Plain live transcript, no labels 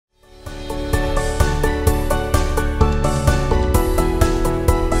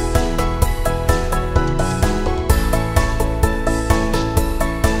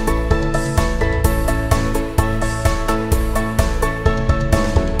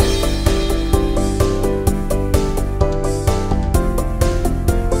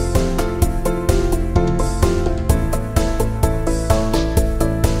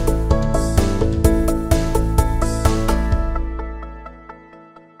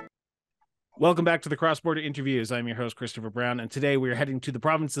Welcome back to the Cross Border Interviews. I'm your host, Christopher Brown, and today we're heading to the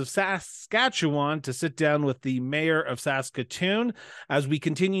province of Saskatchewan to sit down with the mayor of Saskatoon as we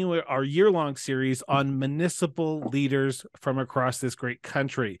continue our year-long series on municipal leaders from across this great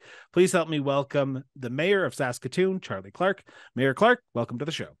country. Please help me welcome the mayor of Saskatoon, Charlie Clark. Mayor Clark, welcome to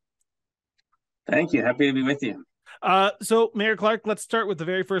the show. Thank you. Happy to be with you. So Mayor Clark, let's start with the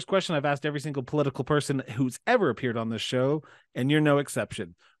very first question I've asked every single political person who's ever appeared on this show, and you're no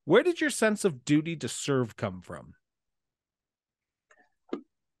exception. Where did your sense of duty to serve come from?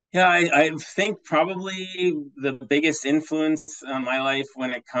 Yeah, I think probably the biggest influence on my life when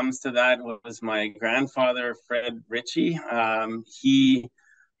it comes to that was my grandfather, Fred Ritchie. He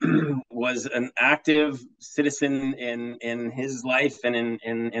was an active citizen in his life and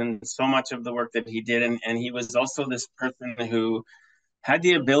in so much of the work that he did. And he was also this person who had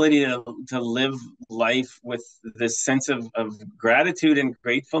the ability to live life with this sense of gratitude and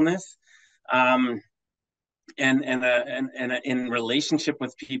gratefulness, um, and in relationship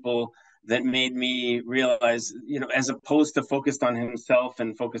with people that made me realize, as opposed to focused on himself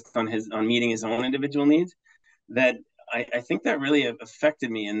and focused on meeting his own individual needs, that I think that really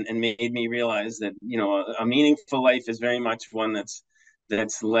affected me and made me realize that a meaningful life is very much one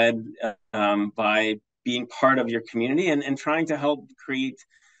that's led by being part of your community and trying to help create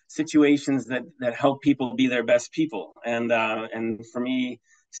situations that help people be their best people. And for me,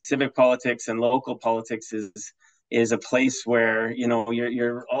 civic politics and local politics is a place where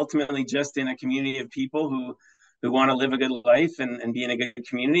you're ultimately just in a community of people who want to live a good life and be in a good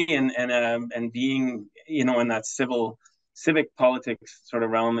community, and being in that civic politics sort of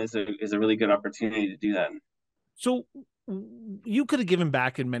realm is a really good opportunity to do that. So you could have given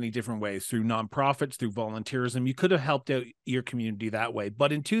back in many different ways, through nonprofits, through volunteerism. You could have helped out your community that way.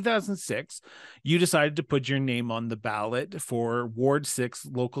 But in 2006, you decided to put your name on the ballot for Ward 6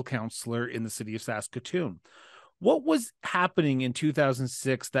 local councillor in the city of Saskatoon. What was happening in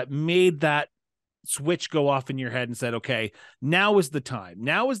 2006 that made that switch go off in your head and said, okay, now is the time.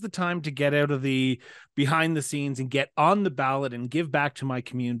 Now is the time to get out of the behind the scenes and get on the ballot and give back to my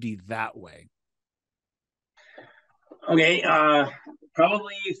community that way? Okay,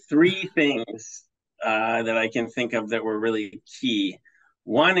 probably three things that I can think of that were really key.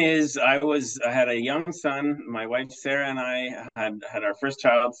 One is I had a young son. My wife Sarah and I had our first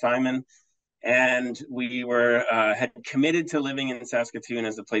child, Simon, and we were had committed to living in Saskatoon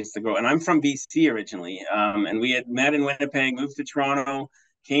as a place to grow. And I'm from BC originally, and we had met in Winnipeg, moved to Toronto,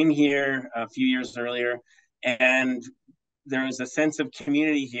 came here a few years earlier, and there was a sense of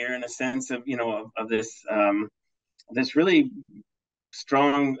community here and a sense of of this really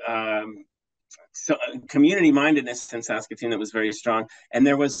strong community mindedness in Saskatoon that was very strong. And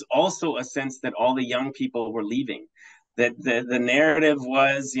there was also a sense that all the young people were leaving. That the narrative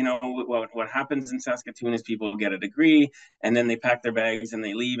was, what happens in Saskatoon is people get a degree and then they pack their bags and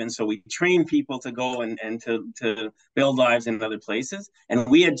they leave. And so we train people to go and to build lives in other places. And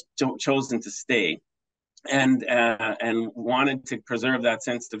we had chosen to stay and wanted to preserve that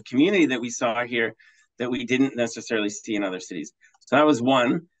sense of community that we saw here that we didn't necessarily see in other cities. So that was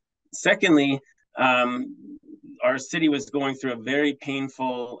one. Secondly, our city was going through a very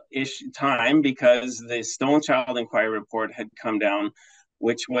painful time because the Stone Child Inquiry report had come down,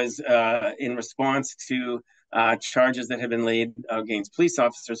 which was in response to charges that had been laid against police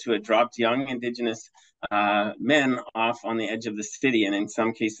officers who had dropped young Indigenous men off on the edge of the city. And in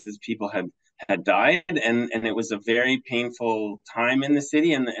some cases, people had died, and it was a very painful time in the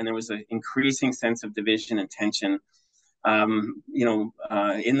city, and there was an increasing sense of division and tension, in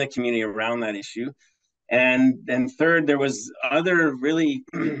the community around that issue. And then third, there was other really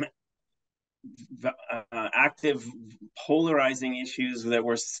active, polarizing issues that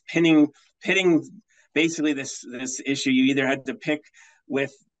were pitting basically this issue. You either had to pick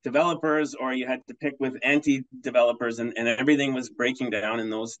with developers or you had to pick with anti-developers, and everything was breaking down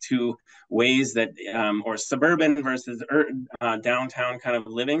in those two ways, that or suburban versus downtown kind of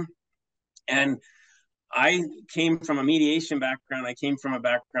living. And I came from a mediation background. I came from a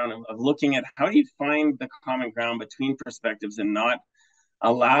background of looking at how do you find the common ground between perspectives and not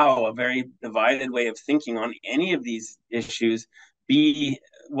allow a very divided way of thinking on any of these issues be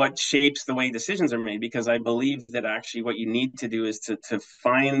what shapes the way decisions are made. Because I believe that actually what you need to do is to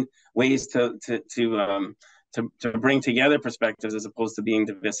find ways to bring together perspectives as opposed to being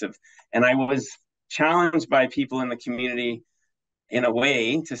divisive. And I was challenged by people in the community in a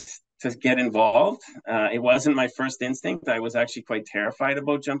way to get involved. It wasn't my first instinct. I was actually quite terrified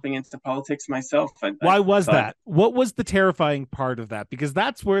about jumping into politics myself. I Why was thought, that? What was the terrifying part of that? Because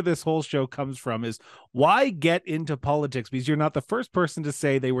that's where this whole show comes from, is why get into politics? Because you're not the first person to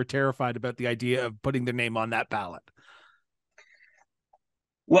say they were terrified about the idea of putting their name on that ballot.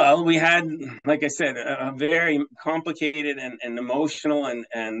 well, we had, like I said, a very complicated and emotional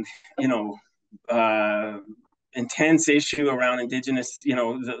and you know, uh, intense issue around Indigenous,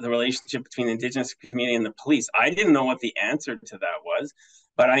 the relationship between the Indigenous community and the police. I didn't know what the answer to that was,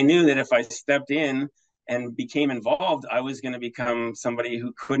 but I knew that if I stepped in and became involved, I was going to become somebody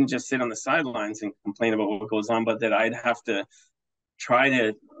who couldn't just sit on the sidelines and complain about what goes on, but that I'd have to try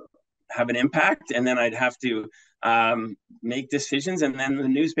to have an impact, and then I'd have to make decisions, and then the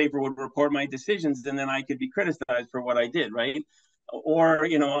newspaper would report my decisions, and then I could be criticized for what I did, right? Or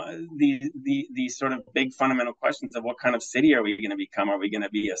these sort of big fundamental questions of what kind of city are we going to become? Are we going to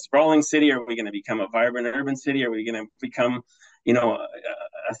be a sprawling city? Are we going to become a vibrant urban city? Are we going to become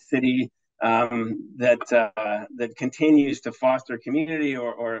a city that continues to foster community,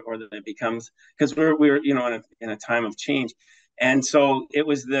 or that it becomes, because we're in a time of change. And so it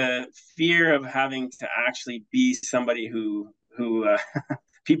was the fear of having to actually be somebody who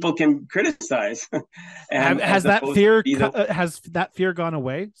people can criticize, and Has as that opposed to fear be the has that fear gone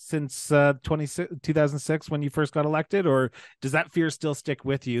away since 2006 when you first got elected, or does that fear still stick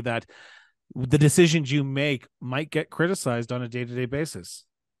with you that the decisions you make might get criticized on a day-to-day basis?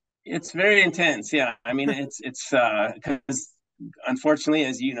 It's very intense. Yeah, I mean, it's because unfortunately,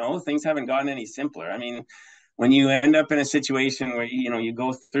 as you know, things haven't gotten any simpler. I mean, when you end up in a situation where you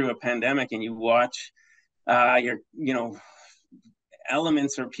go through a pandemic and you watch your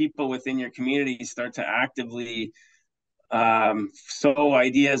elements or people within your community start to actively sow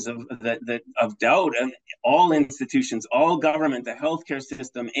ideas of doubt, and all institutions, all government, the healthcare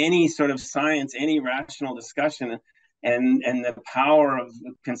system, any sort of science, any rational discussion, and the power of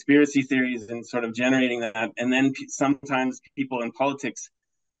conspiracy theories and sort of generating that, and then sometimes people in politics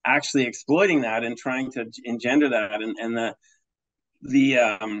actually exploiting that and trying to engender that, and the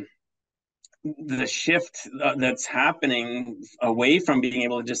the shift that's happening away from being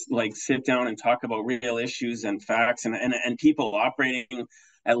able to just like sit down and talk about real issues and facts, and people operating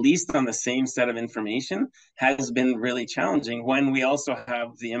at least on the same set of information, has been really challenging, when we also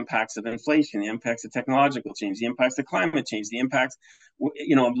have the impacts of inflation, the impacts of technological change, the impacts of climate change, the impacts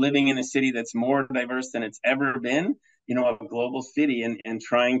of living in a city that's more diverse than it's ever been, a global city, and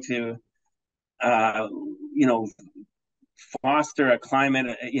trying to uh, you know foster a climate,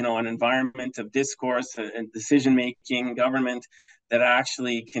 an environment of discourse and decision making government that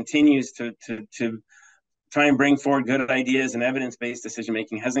actually continues to try and bring forward good ideas, and evidence based decision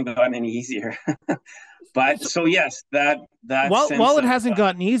making hasn't gotten any easier. But so yes, that sense While it of hasn't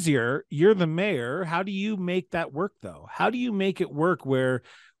gotten easier, you're the mayor. How do you make that work, though? How do you make it work where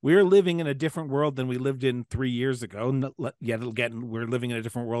we're living in a different world than we lived in 3 years ago? Yet again, we're living in a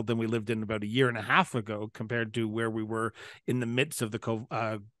different world than we lived in about a year and a half ago compared to where we were in the midst of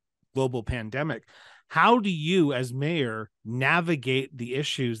the global pandemic. How do you, as mayor, navigate the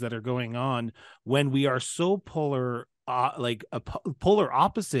issues that are going on when we are so like a polar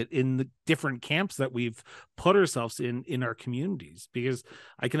opposite in the different camps that we've put ourselves in our communities? Because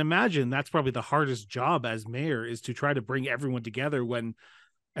I can imagine that's probably the hardest job as mayor, is to try to bring everyone together when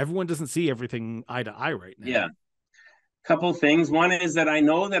everyone doesn't see everything eye to eye right now. Yeah, couple things. One is that I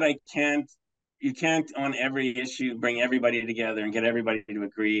know that you can't on every issue bring everybody together and get everybody to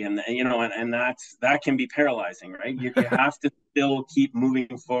agree, and that can be paralyzing, right? You have to still keep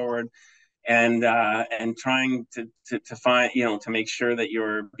moving forward, and trying to find, to make sure that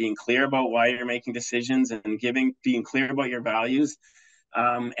you're being clear about why you're making decisions, and being clear about your values,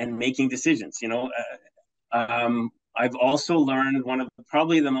 and making decisions. I've also learned, one of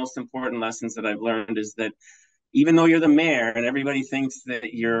probably the most important lessons that I've learned is that even though you're the mayor and everybody thinks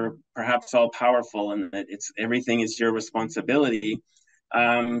that you're perhaps all powerful and that everything is your responsibility,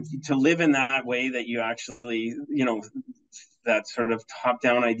 to live in that way, that you actually, that sort of top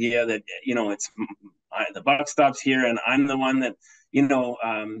down idea that, it's the buck stops here and I'm the one that,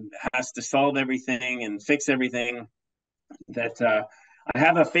 has to solve everything and fix everything. That I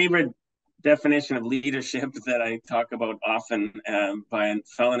have a favorite definition of leadership that I talk about often, by a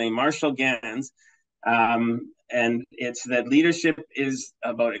fellow named Marshall Gans. And it's that leadership is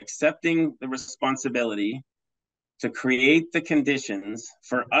about accepting the responsibility to create the conditions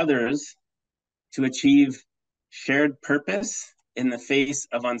for others to achieve shared purpose in the face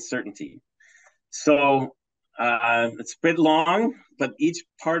of uncertainty. So It's a bit long, but each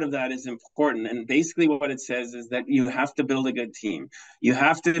part of that is important. And basically, what it says is that you have to build a good team. You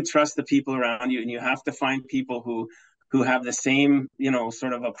have to trust the people around you, and you have to find people who have the same,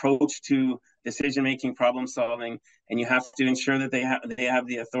 sort of approach to decision making, problem solving, and you have to ensure that they have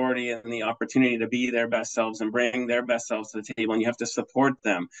the authority and the opportunity to be their best selves and bring their best selves to the table. And you have to support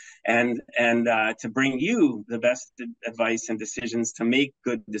them, and to bring you the best advice and decisions to make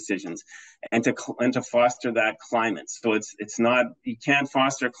good decisions, and to foster that climate. So it's not, you can't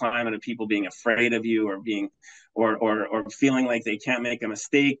foster a climate of people being afraid of you, or being or feeling like they can't make a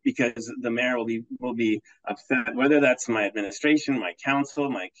mistake because the mayor will be upset, whether that's my administration, my council,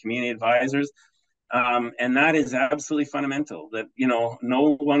 my community advisors. And that is absolutely fundamental, that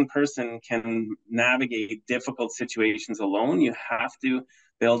no one person can navigate difficult situations alone. You have to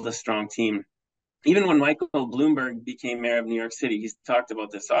build a strong team. Even when Michael Bloomberg became mayor of New York City, he's talked about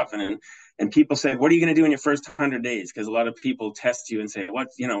this often, and people said, "What are you going to do in your first 100 days?" Because a lot of people test you and say, "What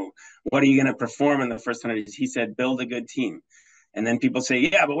are you going to perform in the first 100 days?" He said, "Build a good team." And then people say,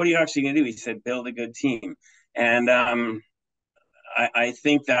 "Yeah, but what are you actually going to do?" He said, "Build a good team." And I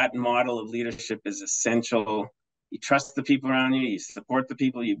think that model of leadership is essential. You trust the people around you, you support the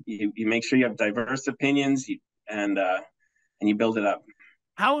people, you make sure you have diverse opinions, and you build it up.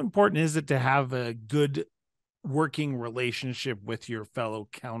 How important is it to have a good working relationship with your fellow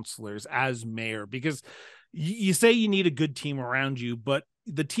councilors as mayor? Because you say you need a good team around you, but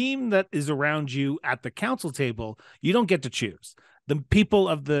the team that is around you at the council table, you don't get to choose. The people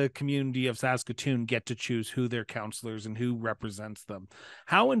of the community of Saskatoon get to choose who their councilors and who represents them.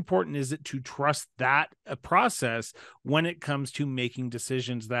 How important is it to trust that process when it comes to making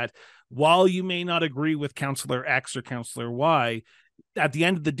decisions that, while you may not agree with Councillor X or Councillor Y, at the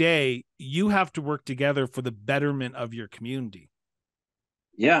end of the day, you have to work together for the betterment of your community?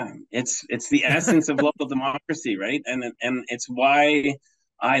 Yeah, it's the essence of local democracy, right? And it's why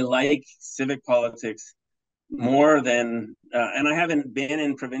I like civic politics more than and I haven't been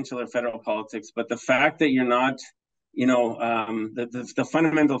in provincial or federal politics, but the fact that you're not, the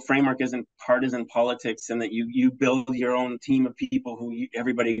fundamental framework isn't partisan politics, and that you build your own team of people who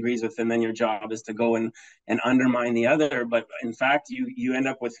everybody agrees with, and then your job is to go and undermine the other. But in fact, you end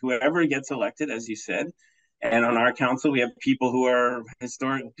up with whoever gets elected, as you said. And on our council, we have people who are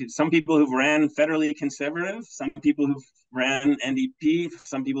historic, some people who've ran federally conservative, some people who've ran NDP,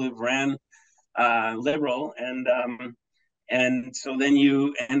 some people who've ran Liberal, and so then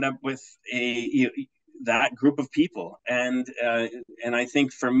you end up with that group of people, and I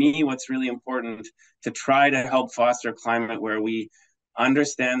think for me, what's really important to try to help foster a climate where we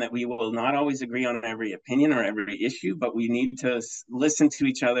understand that we will not always agree on every opinion or every issue, but we need to listen to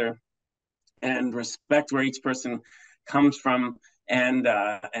each other and respect where each person comes from, and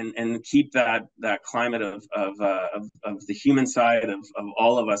keep that climate of the human side of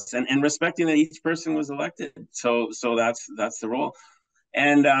all of us, and respecting that each person was elected. So that's the role,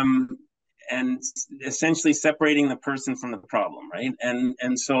 and essentially separating the person from the problem, right?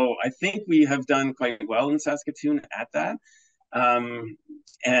 And so I think we have done quite well in Saskatoon at that.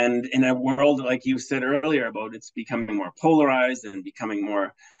 And in a world, like you said earlier, about it's becoming more polarized and becoming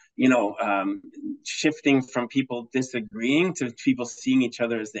more, shifting from people disagreeing to people seeing each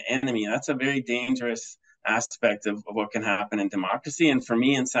other as the enemy. That's a very dangerous aspect of what can happen in democracy. And for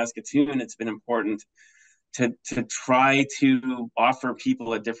me in Saskatoon, it's been important to try to offer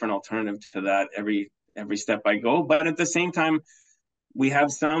people a different alternative to that every step I go. But at the same time, we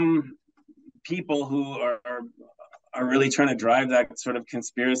have some people who are really trying to drive that sort of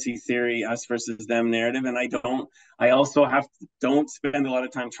conspiracy theory, us versus them narrative. And I also don't spend a lot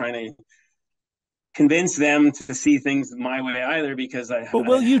of time trying to convince them to see things my way either, because But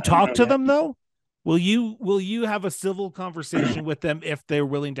will you talk to them though? Will you have a civil conversation with them if they're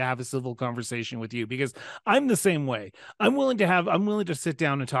willing to have a civil conversation with you? Because I'm the same way. I'm willing to sit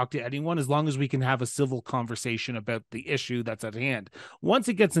down and talk to anyone, as long as we can have a civil conversation about the issue that's at hand. Once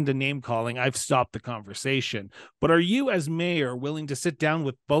it gets into name calling, I've stopped the conversation. But are you, as mayor, willing to sit down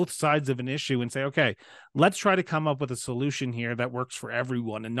with both sides of an issue and say, okay, let's try to come up with a solution here that works for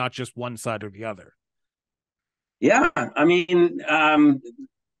everyone and not just one side or the other? Yeah, I mean,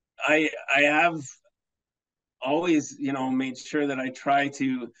 I have always, made sure that I try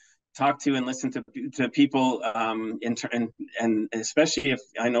to talk to and listen to people, and especially if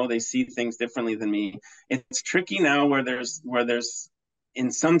I know they see things differently than me. It's tricky now, where there's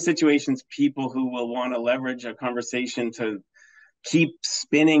in some situations people who will want to leverage a conversation to keep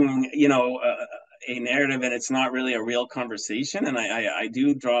spinning, a narrative, and it's not really a real conversation. And I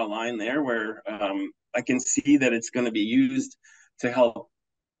do draw a line there where I can see that it's going to be used to help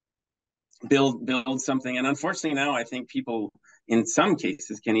build something. And unfortunately now I think people in some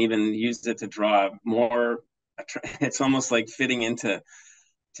cases can even use it to draw more. It's almost like fitting into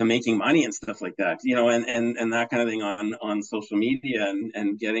to making money and stuff like that, and that kind of thing on social media,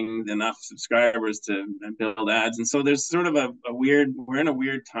 and getting enough subscribers to build ads. And so there's sort of a weird, we're in a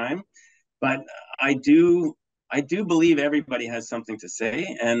weird time, but I do I do believe everybody has something to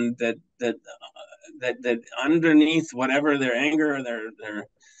say, and that underneath whatever their anger or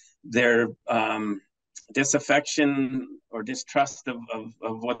their disaffection or distrust of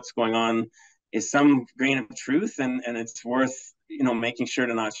what's going on is some grain of truth, and it's worth making sure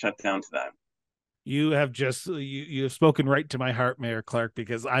to not shut down to that. You have just you have spoken right to my heart, Mayor Clark,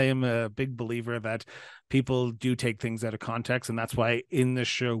 because I am a big believer that people do take things out of context, and that's why in this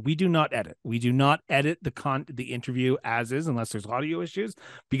show we do not edit. We do not edit the interview as is unless there's audio issues,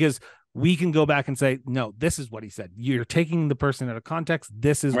 because we can go back and say, no, this is what he said. You're taking the person out of context.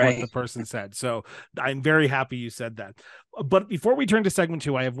 This is what the Right. person said. So I'm very happy you said that. But before we turn to segment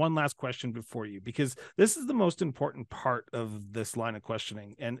 2, I have one last question before you, because this is the most important part of this line of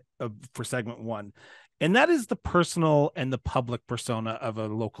questioning and for segment 1. And that is the personal and the public persona of a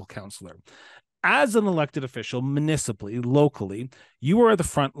local councillor. As an elected official, municipally, locally, you are the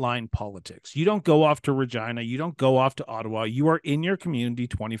frontline politics. You don't go off to Regina. You don't go off to Ottawa. You are in your community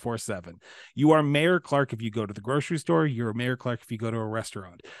 24/7. You are Mayor Clark if you go to the grocery store. You're Mayor Clark if you go to a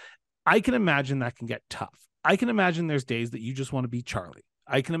restaurant. I can imagine that can get tough. I can imagine there's days that you just want to be Charlie.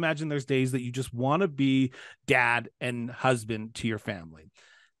 I can imagine there's days that you just want to be dad and husband to your family.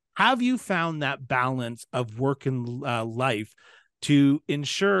 Have you found that balance of work and life to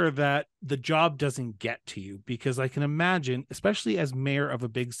ensure that the job doesn't get to you? Because I can imagine, especially as mayor of a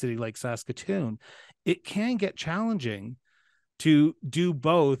big city like Saskatoon, it can get challenging to do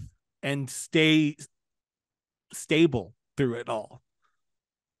both and stay stable through it all.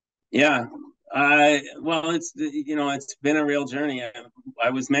 Yeah. Well, it's been a real journey.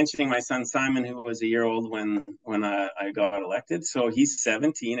 I was mentioning my son Simon, who was a year old when I got elected. So he's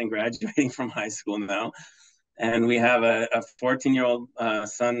 17 and graduating from high school now, and we have a 14-year-old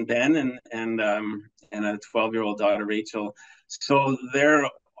son Ben, and a 12-year-old daughter Rachel. So their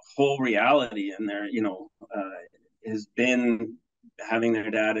whole reality and their has been having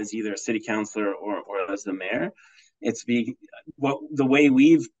their dad as either a city councilor or as the mayor. It's be what the way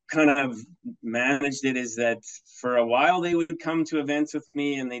we've kind of managed it is that for a while they would come to events with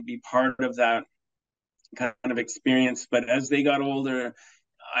me and they'd be part of that kind of experience. But as they got older,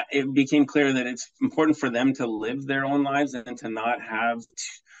 it became clear that it's important for them to live their own lives and to not have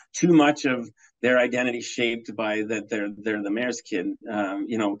too much of their identity shaped by that they're the mayor's kid,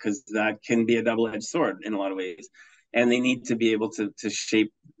 because that can be a double-edged sword in a lot of ways, and they need to be able to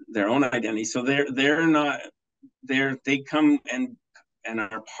shape their own identity. So they're not they come and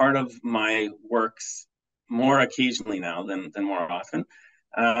are part of my works more occasionally now than more often,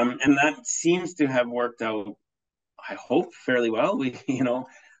 and that seems to have worked out, I hope, fairly well.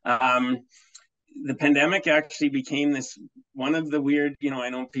 The pandemic actually became this one of the weird, I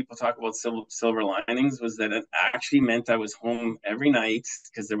know people talk about silver linings, was that it actually meant I was home every night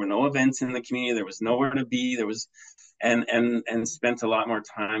because there were no events in the community, there was nowhere to be, there was, and spent a lot more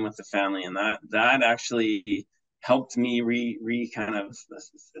time with the family, and that actually helped me kind of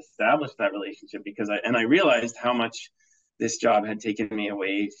establish that relationship, because I realized how much this job had taken me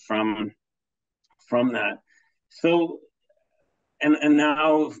away from that. So and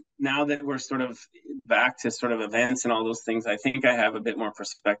now that we're sort of back to sort of events and all those things, I think I have a bit more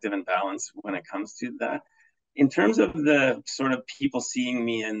perspective and balance when it comes to that. In terms of the sort of people seeing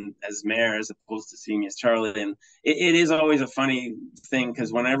me and as mayor as opposed to seeing me as Charlie, and it is always a funny thing,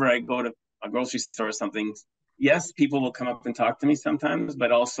 because whenever I go to a grocery store or something, yes, people will come up and talk to me sometimes,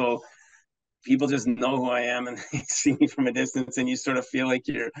 but also people just know who I am and they see me from a distance, and you sort of feel like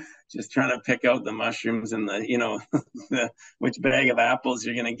you're just trying to pick out the mushrooms and which bag of apples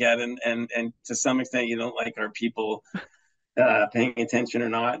you're going to get. And to some extent, you don't like, are people paying attention or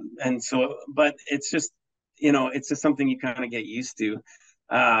not? And so, but it's just something you kind of get used to.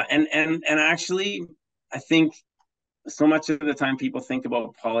 And actually, I think so much of the time people think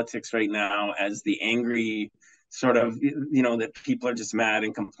about politics right now as the angry sort of, that people are just mad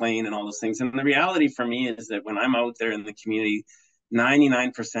and complain and all those things. And the reality for me is that when I'm out there in the community,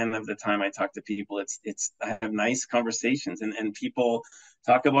 99% of the time I talk to people, I have nice conversations, and people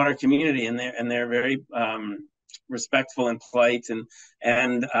talk about our community, and they're very respectful and polite, and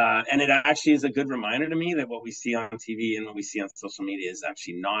it actually is a good reminder to me that what we see on TV and what we see on social media is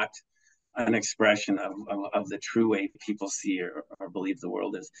actually not an expression of the true way people see or believe the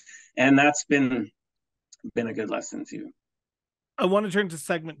world is. And that's been a good lesson too. I want to turn to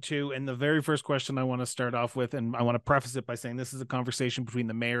segment two. And the very first question I want to start off with, and I want to preface it by saying this is a conversation between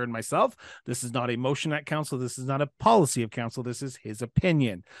the mayor and myself. This is not a motion at council. This is not a policy of council. This is his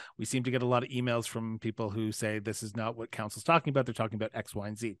opinion. We seem to get a lot of emails from people who say this is not what council's talking about. They're talking about X, Y,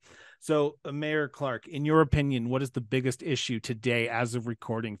 and Z. So, Mayor Clark, in your opinion, what is the biggest issue today as of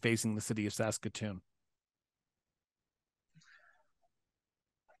recording facing the city of Saskatoon?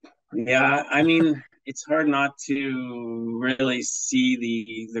 Yeah, I mean, it's hard not to really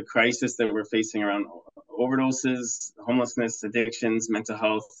see the crisis that we're facing around overdoses, homelessness, addictions, mental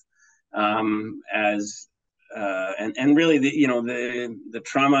health, as and really the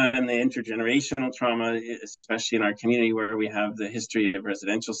trauma and the intergenerational trauma, especially in our community where we have the history of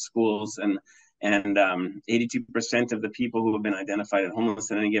residential schools and 82% of the people who have been identified as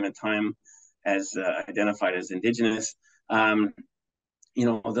homeless at any given time as identified as Indigenous.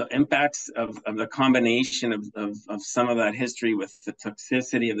 The impacts of the combination of some of that history with the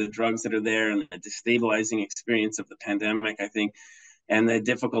toxicity of the drugs that are there and the destabilizing experience of the pandemic, I think, and the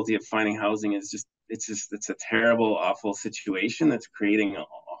difficulty of finding housing is it's a terrible, awful situation that's creating a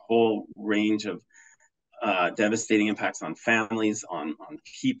whole range of devastating impacts on families, on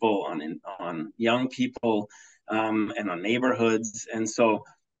people, on young people, and on neighborhoods. And so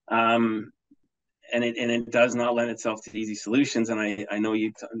it does not lend itself to easy solutions. And I know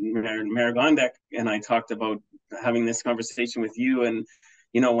Mayor Gondek and I talked about having this conversation with you. And,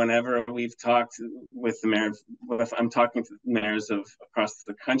 whenever we've talked with the mayor, I'm talking to mayors of across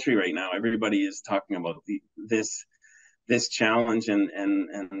the country right now, everybody is talking about this challenge and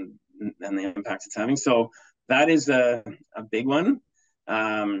the impacts it's having. So that is a big one.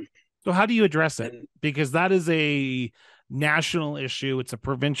 So how do you address it? Because that is a national issue, it's a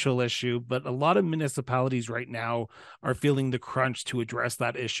provincial issue, but a lot of municipalities right now are feeling the crunch to address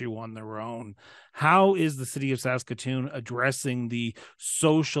that issue on their own. How is the city of Saskatoon addressing the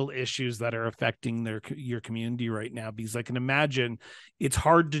social issues that are affecting your community right now? Because I can imagine it's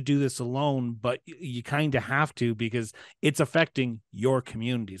hard to do this alone, but you kind of have to because it's affecting your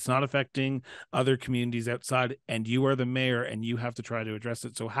community. It's not affecting other communities outside, and you are the mayor and you have to try to address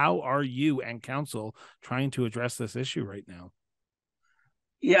it. So how are you and council trying to address this issue right now?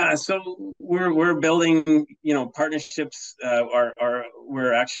 Yeah, so we're building, partnerships.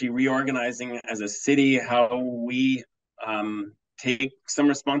 We're actually reorganizing as a city how we take some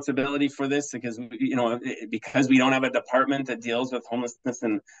responsibility for this because we don't have a department that deals with homelessness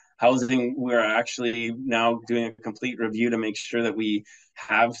and housing. We're actually now doing a complete review to make sure that we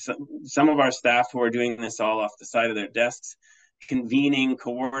have some of our staff who are doing this all off the side of their desks, convening,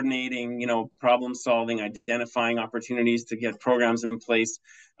 coordinating, problem solving, identifying opportunities to get programs in place.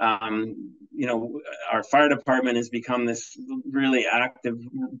 Our fire department has become this really active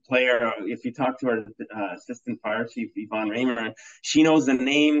player. If you talk to our assistant fire chief, Yvonne Raymer, she knows the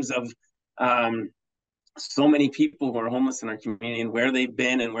names of so many people who are homeless in our community and where they've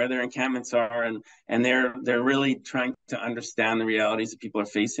been and where their encampments are, and they're really trying to understand the realities that people are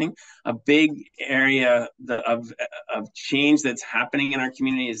facing. A big area of change that's happening in our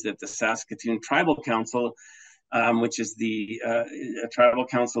community is that the Saskatoon Tribal Council, which is a tribal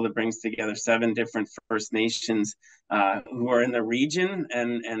council that brings together 7 different First Nations who are in the region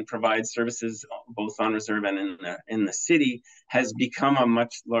and provide services both on reserve and in the city, has become a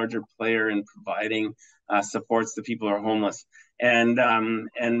much larger player in providing supports to people who are homeless. And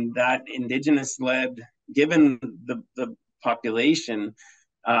that Indigenous-led, given the population,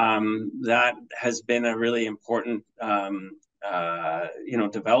 that has been a really important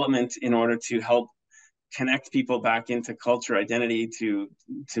development in order to help connect people back into culture, identity, to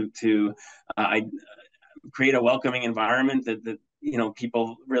create a welcoming environment that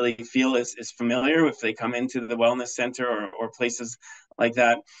people really feel is familiar if they come into the wellness center or places like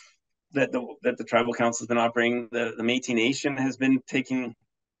that the tribal council has been operating. The Métis Nation has been taking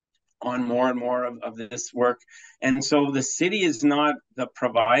on more and more of this work. And so the city is not the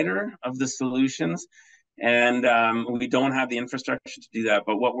provider of the solutions, and we don't have the infrastructure to do that.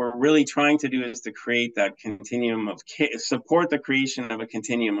 But what we're really trying to do is to create that continuum of care, support the creation of a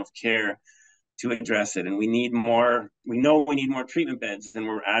continuum of care to address it. And we know we need more treatment beds, and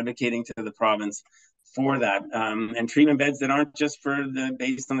we're advocating to the province for that, and treatment beds that aren't just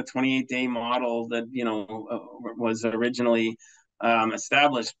based on the 28-day model that was originally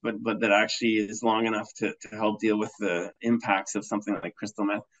established, but that actually is long enough to help deal with the impacts of something like crystal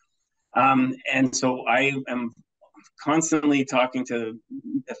meth. And so I am constantly talking to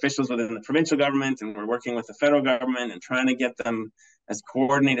officials within the provincial government, and we're working with the federal government and trying to get them as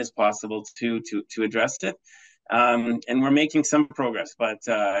coordinated as possible to address it. And we're making some progress, but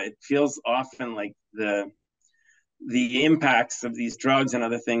it feels often like the the impacts of these drugs and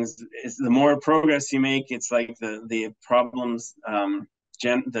other things is the more progress you make, it's like the problems,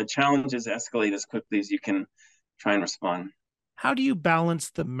 the challenges escalate as quickly as you can try and respond. How do you balance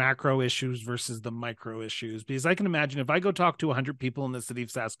the macro issues versus the micro issues? Because I can imagine if I go talk to 100 people in the city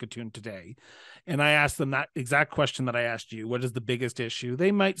of Saskatoon today and I ask them that exact question that I asked you, what is the biggest issue?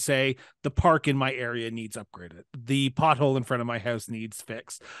 They might say the park in my area needs upgraded. The pothole in front of my house needs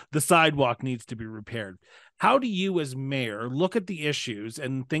fixed. The sidewalk needs to be repaired. How do you as mayor look at the issues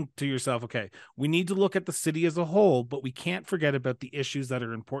and think to yourself, okay, we need to look at the city as a whole, but we can't forget about the issues that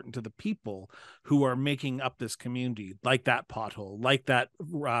are important to the people who are making up this community, like that pothole, like that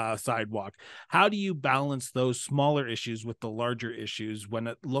sidewalk? How do you balance those smaller issues with the larger issues when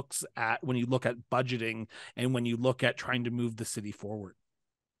you look at budgeting and when you look at trying to move the city forward?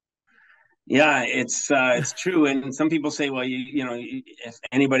 Yeah, it's true. And some people say, well, if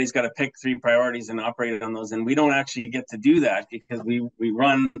anybody's got to pick three priorities and operate on those, and we don't actually get to do that because we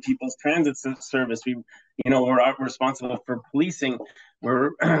run people's transit service. We're responsible for policing.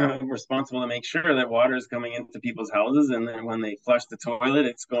 We're responsible to make sure that water is coming into people's houses, and then when they flush the toilet,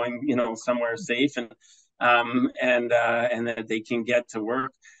 it's going, somewhere safe, and that they can get to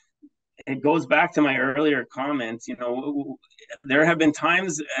work. It goes back to my earlier comments. There have been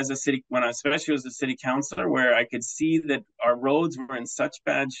times as a city, especially as a city councilor, where I could see that our roads were in such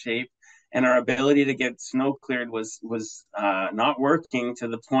bad shape and our ability to get snow cleared was not working, to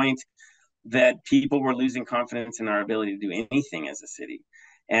the point that people were losing confidence in our ability to do anything as a city.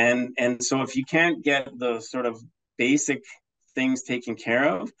 And so if you can't get the sort of basic things taken care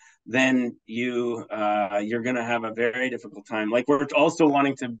of, then you're going to have a very difficult time. Like, we're also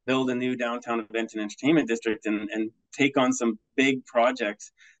wanting to build a new downtown event and entertainment district and take on some big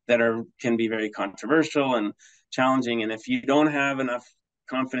projects that can be very controversial and challenging. And if you don't have enough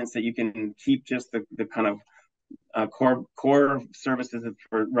confidence that you can keep just the kind of core services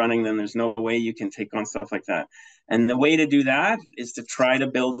for running, then there's no way you can take on stuff like that. And the way to do that is to try to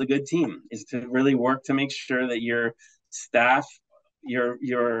build a good team, is to really work to make sure that your staff,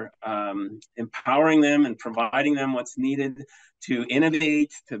 you're empowering them and providing them what's needed to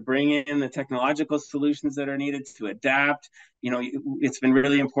innovate, to bring in the technological solutions that are needed, to adapt. It's been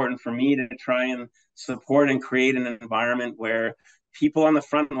really important for me to try and support and create an environment where people on the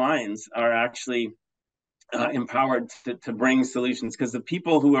front lines are actually empowered to bring solutions, because the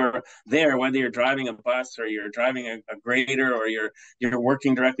people who are there, whether you're driving a bus or you're driving a grader or you're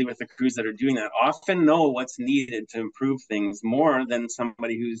working directly with the crews that are doing that, often know what's needed to improve things more than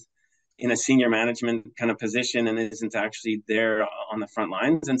somebody who's in a senior management kind of position and isn't actually there on the front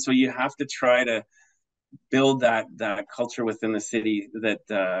lines. And so you have to try to build that culture within the city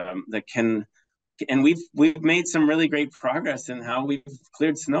that can. And we've made some really great progress in how we've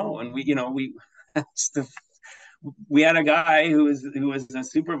cleared snow, and we had a guy who was a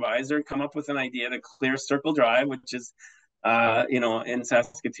supervisor come up with an idea to clear Circle Drive, which is in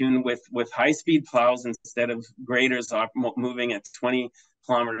Saskatoon, with high-speed plows instead of graders moving at 20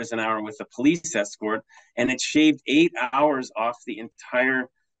 kilometers an hour with a police escort, and it shaved 8 hours off the entire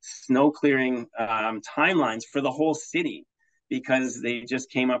snow clearing timelines for the whole city, because they just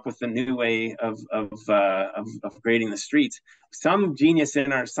came up with a new way of grading the streets. Some genius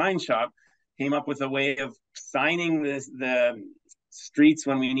in our sign shop came up with a way of signing the streets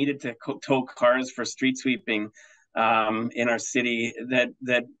when we needed to tow cars for street sweeping in our city.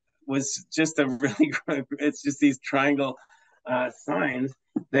 That was just it's just these triangle signs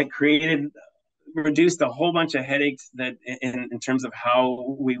that reduced a whole bunch of headaches that in terms of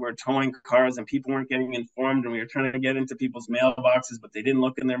how we were towing cars, and people weren't getting informed, and we were trying to get into people's mailboxes, but they didn't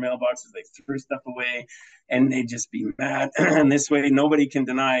look in their mailboxes. They threw stuff away and they'd just be mad. And this way, nobody can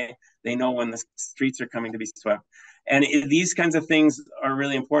deny they know when the streets are coming to be swept. And these kinds of things are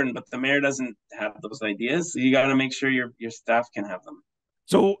really important, but the mayor doesn't have those ideas. So you got to make sure your staff can have them.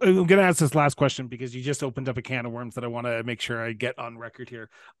 So I'm going to ask this last question because you just opened up a can of worms that I want to make sure I get on record here.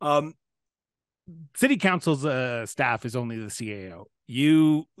 City council's staff is only the CAO.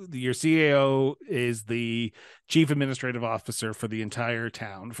 Your CAO is the chief administrative officer for the entire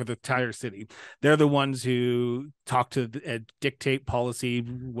town, for the entire city. They're the ones who talk to dictate policy,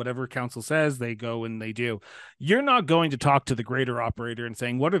 whatever council says, they go and they do. You're not going to talk to the grader operator and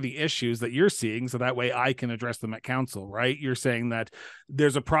saying, what are the issues that you're seeing, so that way I can address them at council, right? You're saying that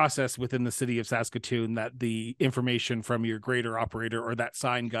there's a process within the city of Saskatoon that the information from your grader operator or that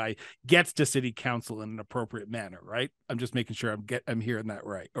sign guy gets to city council in an appropriate manner, right? I'm just making sure I'm hearing that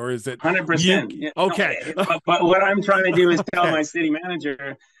right. Or is it 100%? Okay. But what I'm trying to do is tell my city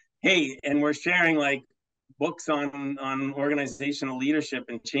manager, hey, and we're sharing like books on organizational leadership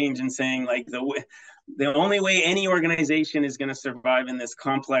and change, and saying like the only way any organization is going to survive in this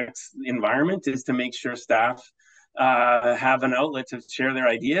complex environment is to make sure staff have an outlet to share their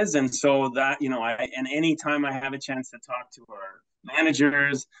ideas. And so that, and anytime I have a chance to talk to our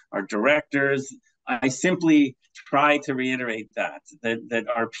managers, our directors, I simply try to reiterate that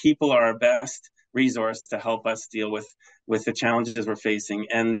our people are our best resource to help us deal with the challenges we're facing.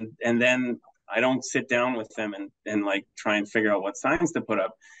 And then I don't sit down with them and like try and figure out what signs to put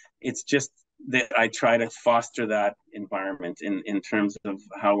up. It's just that I try to foster that environment in terms of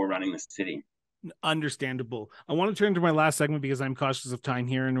how we're running the city. Understandable. I want to turn to my last segment because I'm cautious of time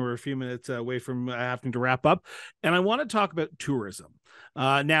here and we're a few minutes away from having to wrap up. And I want to talk about tourism.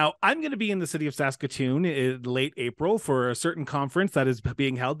 Now, I'm going to be in the city of Saskatoon in late April for a certain conference that is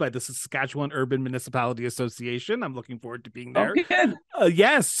being held by the Saskatchewan Urban Municipality Association. I'm looking forward to being there. Oh, good.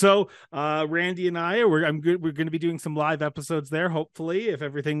 Yes. So Randy and we're going to be doing some live episodes there, hopefully, if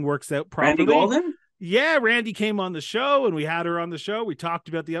everything works out properly. Randy Golden? Yeah, Randy came on the show and we had her on the show. We talked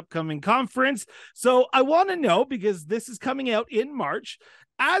about the upcoming conference. So I want to know, because this is coming out in March,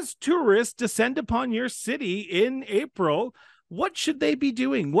 as tourists descend upon your city in April, what should they be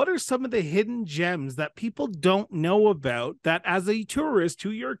doing? What are some of the hidden gems that people don't know about that as a tourist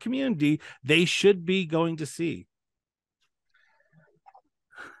to your community, they should be going to see?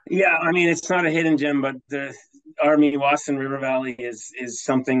 Yeah, I mean, it's not a hidden gem, but our Meewasin River Valley is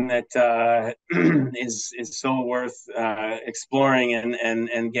something that is so worth exploring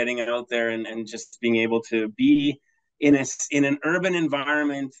and getting out there and just being able to be in an urban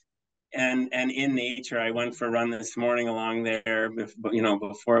environment and in nature. I went for a run this morning along there,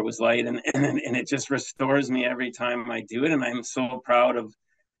 before it was light, and it just restores me every time I do it. And I'm so proud of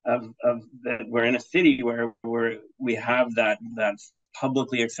that we're in a city where we have that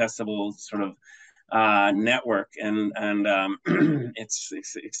publicly accessible sort of network, and it's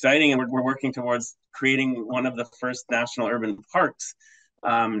exciting, and we're working towards creating one of the first national urban parks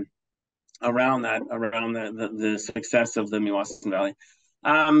around the success of the Meewasin Valley.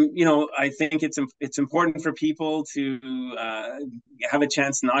 I think it's important for people to have a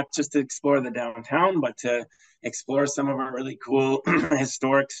chance not just to explore the downtown, but to explore some of our really cool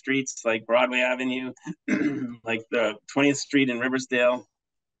historic streets like Broadway Avenue, like the 20th Street in Riversdale,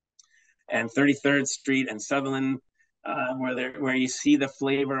 and 33rd Street and Sutherland, where you see the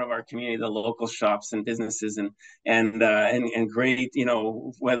flavor of our community, the local shops and businesses, and great,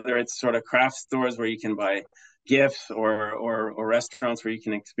 whether it's sort of craft stores where you can buy gifts or restaurants where you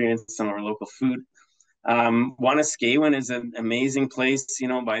can experience some of our local food. Wanuskewin is an amazing place.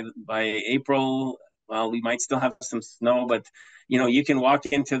 By April, well, we might still have some snow, but you can walk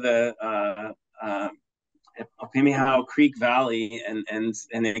into the Opimihow Creek Valley and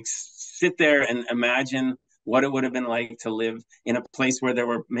sit there and imagine what it would have been like to live in a place where there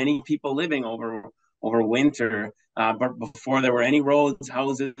were many people living over winter, but before there were any roads,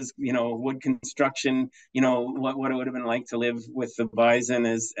 houses, wood construction, what it would have been like to live with the bison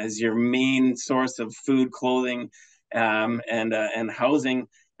as your main source of food, clothing, and housing.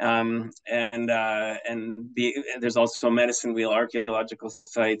 There's also Medicine Wheel archaeological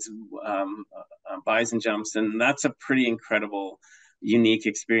sites, bison jumps, and that's a pretty incredible, unique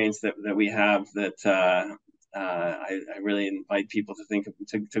experience that we have that I really invite people to think of,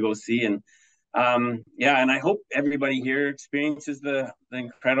 to go see. And and I hope everybody here experiences the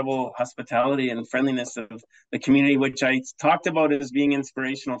incredible hospitality and friendliness of the community, which I talked about as being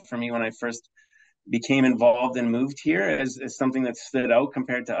inspirational for me when I first became involved and moved here, as something that stood out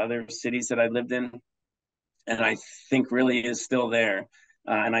compared to other cities that I lived in, and I think really is still there.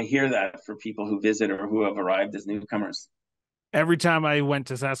 And I hear that for people who visit or who have arrived as newcomers. Every time I went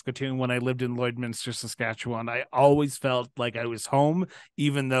to Saskatoon when I lived in Lloydminster, Saskatchewan, I always felt like I was home,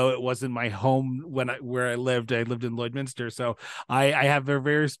 even though it wasn't my home where I lived. I lived in Lloydminster. So I have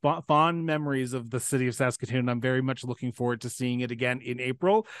very fond memories of the city of Saskatoon. I'm very much looking forward to seeing it again in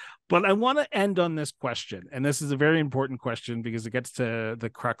April. But I want to end on this question. And this is a very important question because it gets to the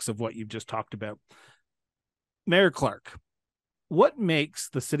crux of what you've just talked about. Mayor Clark, what makes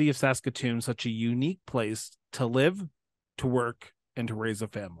the city of Saskatoon such a unique place to live, to work, and to raise a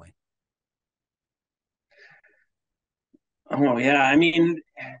family? Oh yeah, I mean,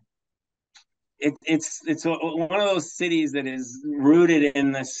 it's one of those cities that is rooted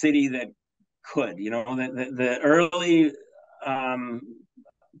in the city that could. The early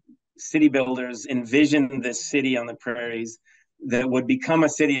city builders envisioned this city on the prairies that would become a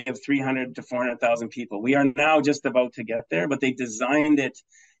city of 300 to 400,000 people. We are now just about to get there, but they designed it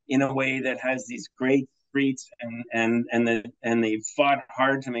in a way that has these great streets, and they fought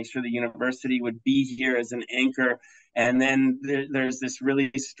hard to make sure the university would be here as an anchor. And then there's this really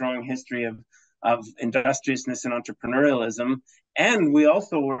strong history of industriousness and entrepreneurialism. And we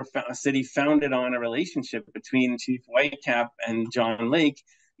also were a city founded on a relationship between Chief Whitecap and John Lake,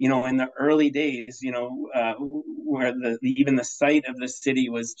 in the early days, where even the site of the city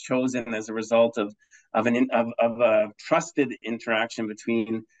was chosen as a result of a trusted interaction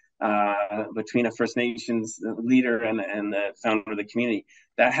between a First Nations leader and the founder of the community.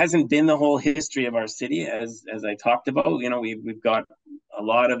 That hasn't been the whole history of our city, as I talked about. We've got a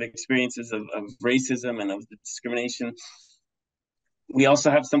lot of experiences of racism and of discrimination. We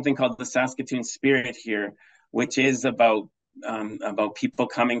also have something called the Saskatoon Spirit here, which is about people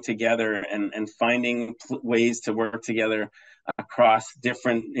coming together and finding ways to work together across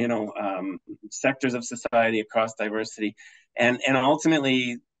different sectors of society, across diversity, and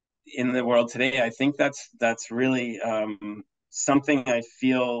ultimately in the world today. I think that's really something I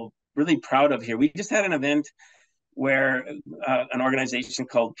feel really proud of here. We just had an event where an organization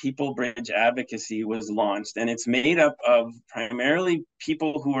called People Bridge Advocacy was launched, and it's made up of primarily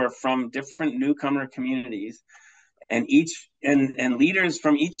people who are from different newcomer communities, and leaders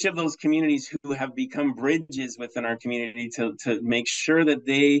from each of those communities who have become bridges within our community to make sure that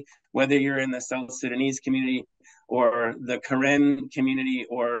they, whether you're in the South Sudanese community or the Karen community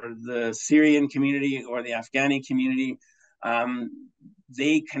or the Syrian community or the Afghani community,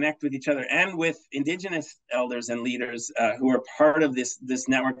 they connect with each other and with Indigenous elders and leaders who are part of this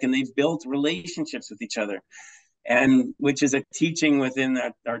network, and they've built relationships with each other. And which is a teaching within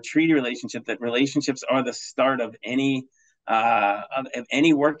our treaty relationship, that relationships are the start of any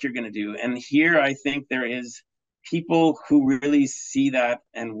work you're going to do. And here I think there is people who really see that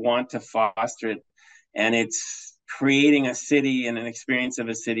and want to foster it. And it's creating a city and an experience of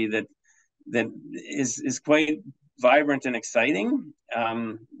a city that is quite vibrant and exciting,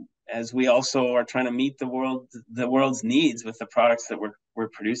 as we also are trying to meet the world's needs with the products that we're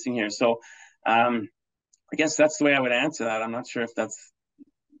producing here. So I guess that's the way I would answer that. I'm not sure if that's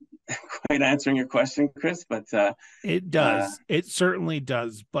quite answering your question, Chris, but it does. It certainly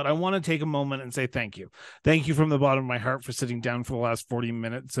does. But I want to take a moment and say thank you. Thank you from the bottom of my heart for sitting down for the last 40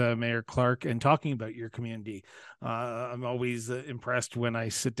 minutes, Mayor Clark, and talking about your community. I'm always impressed when I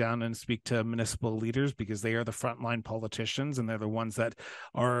sit down and speak to municipal leaders, because they are the frontline politicians, and they're the ones that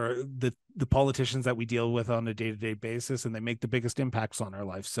are the politicians that we deal with on a day-to-day basis, and they make the biggest impacts on our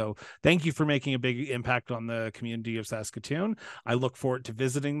life. So thank you for making a big impact on the community of Saskatoon. I look forward to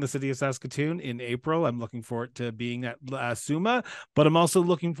visiting the city of Saskatoon in April. I'm looking forward to being at Suma, but I'm also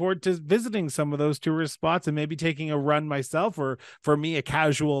looking forward to visiting some of those tourist spots and maybe taking a run myself, or for me, a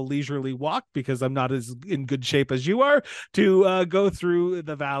casual leisurely walk, because I'm not as in good shape as you are, to go through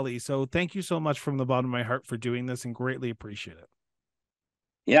the valley. So thank you so much from the bottom of my heart for doing this, and greatly appreciate it.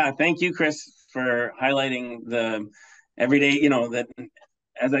 Yeah, thank you, Chris, for highlighting the everyday, that,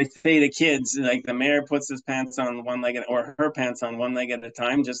 as I say to kids, like, the mayor puts his pants on one leg or her pants on one leg at a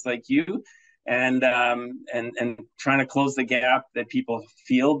time, just like you, and trying to close the gap that people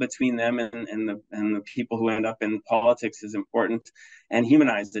feel between them and the people who end up in politics is important, and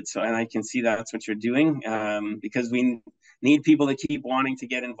humanize it. So, and I can see that's what you're doing, because we need people to keep wanting to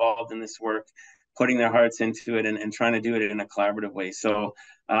get involved in this work, putting their hearts into it, and trying to do it in a collaborative way. So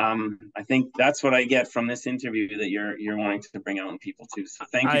I think that's what I get from this interview, that you're wanting to bring out in people too. So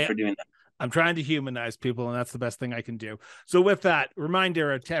thank you for doing that. I'm trying to humanize people, and that's the best thing I can do. So with that,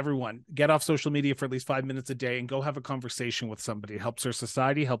 reminder to everyone, get off social media for at least 5 minutes a day and go have a conversation with somebody. It helps our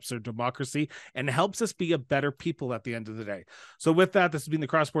society, helps our democracy, and helps us be a better people at the end of the day. So with that, this has been the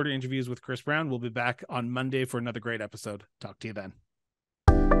Cross Border Interviews with Chris Brown. We'll be back on Monday for another great episode. Talk to you then.